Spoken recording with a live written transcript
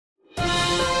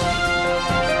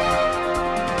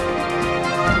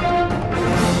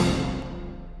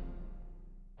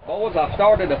because I've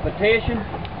started a petition.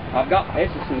 I've got,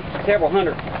 this is several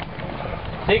hundred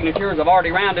signatures I've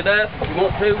already rounded up. If you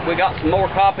want to, we got some more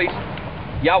copies.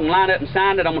 Y'all can line up and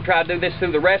sign it. I'm going to try to do this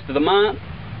through the rest of the month.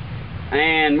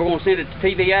 And we're going to send it to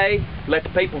TVA, let the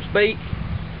people speak.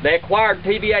 They acquired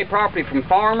TVA property from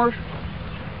farmers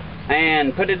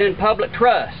and put it in public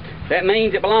trust. That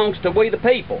means it belongs to we the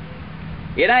people.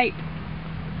 It ain't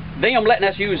them letting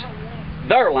us use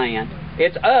their land.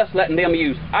 It's us letting them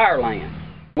use our land.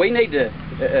 We need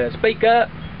to speak up,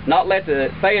 not let the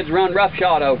feds run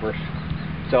roughshod over us.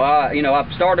 So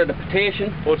I've started a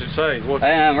petition. What's it say?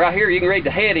 Right here you can read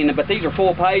the heading, but these are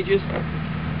full pages.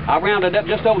 I rounded up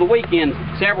just over the weekend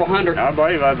several hundred. I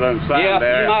believe I've done signed yeah,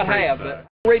 that. you might have. But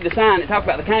read the sign. It talks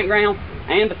about the campground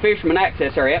and the fisherman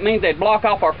access area. That means they'd block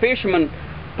off our fisherman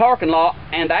parking lot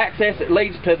and the access that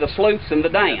leads to the sluices and the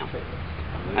dam.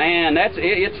 And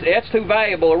it's too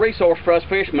valuable a resource for us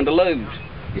fishermen to lose.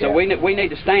 So we need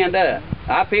to stand up.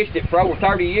 I fished it for over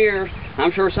 30 years.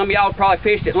 I'm sure some of y'all probably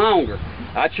fished it longer.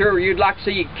 I'm sure you'd like to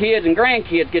see your kids and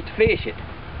grandkids get to fish it.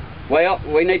 Well,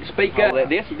 we need to speak up.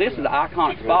 This is an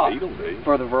iconic spot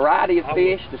for the variety of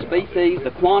fish, the species,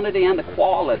 the quantity and the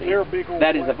quality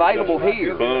that is available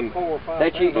here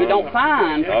that you don't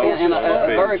find in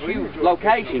very few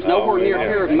locations. Nowhere near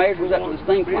here it measures up to the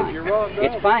steam plane.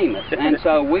 It's famous, and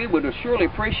so we would surely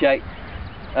appreciate,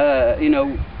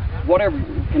 whatever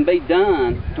can be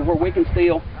done to where we can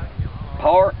still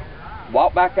park,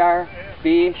 walk back there,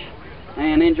 fish,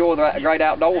 and enjoy the great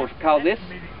outdoors, because this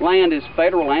land is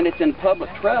federal land. It's in public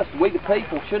trust. We the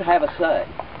people should have a say.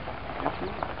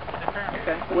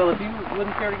 Okay. Well, if you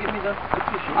wouldn't care to give me the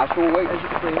petition, I sure will. As you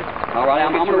can see. All right,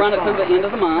 I'm going to run it through the end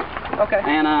of the month. Okay.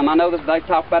 And I know that they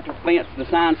talked about the fence. The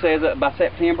sign says that by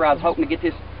September. I was hoping to get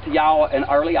this to y'all in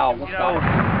early August.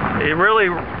 It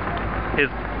really is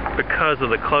because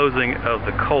of the closing of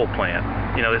the coal plant.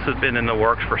 This has been in the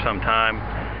works for some time.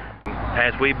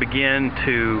 As we begin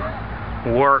to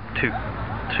work to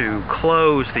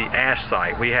close the ash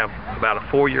site, we have about a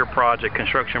 4-year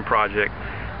construction project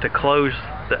to close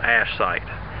the ash site,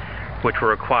 which will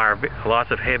require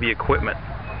lots of heavy equipment.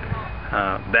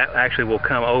 That actually will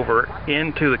come over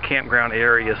into the campground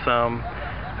area some.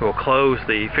 We'll close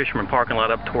the fisherman parking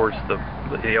lot up towards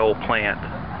the old plant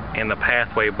and the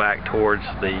pathway back towards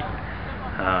the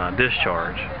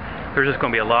discharge. There's just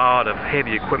going to be a lot of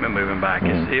heavy equipment moving back.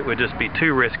 It would just be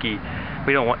too risky.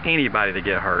 We don't want anybody to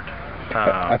get hurt.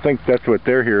 I think that's what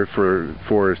they're here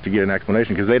for is to get an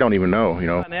explanation, because they don't even know.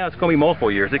 Right now it's going to be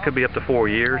multiple years. It could be up to 4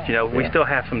 years. We still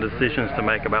have some decisions to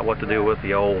make about what to do with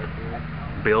the old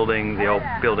building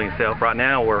itself. Right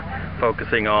now we're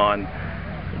focusing on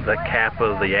the cap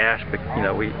of the ash,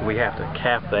 but we have to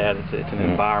cap that. It's an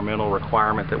environmental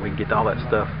requirement that we get all that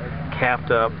stuff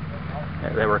capped up.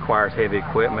 That requires heavy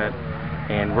equipment,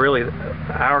 and really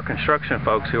our construction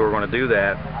folks who are going to do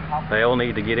that, they all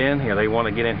need to get in here. They want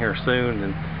to get in here soon,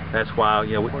 and that's why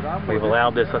we've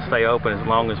allowed this to stay open as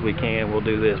long as we can. We'll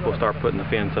do this. We'll start putting the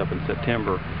fence up in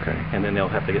September, and then they'll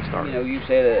have to get started. You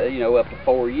said up to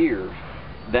 4 years.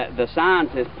 That the sign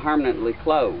says permanently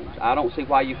closed. I don't see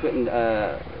why you couldn't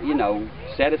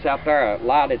set us out there, a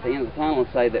light at the end of the tunnel,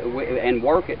 and say that and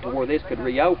work it to where this could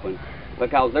reopen.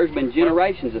 Because there's been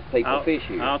generations of people fish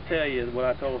here. I'll tell you what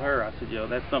I told her. I said,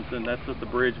 that's what the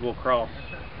bridge will cross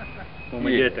when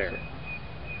we get there.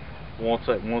 Once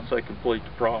they complete the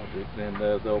project, then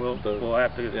we'll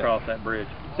have to cross that bridge.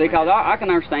 See, because I can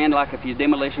understand, like, if you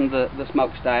demolition the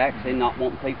smokestacks and not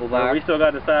want people there. Well, we still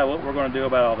got to decide what we're going to do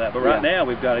about all that. But right now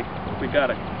we've got to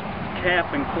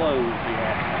cap and close the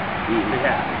ash.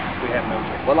 We have no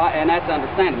choice. Well, and that's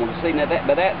understandable. See, now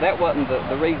that wasn't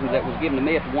the reason that was given to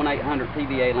me at the 1-800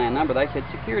 TVA land number. They said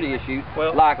security issues,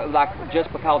 like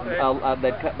just because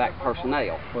they'd cut back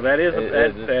personnel. Well,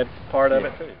 that's part of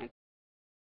it too.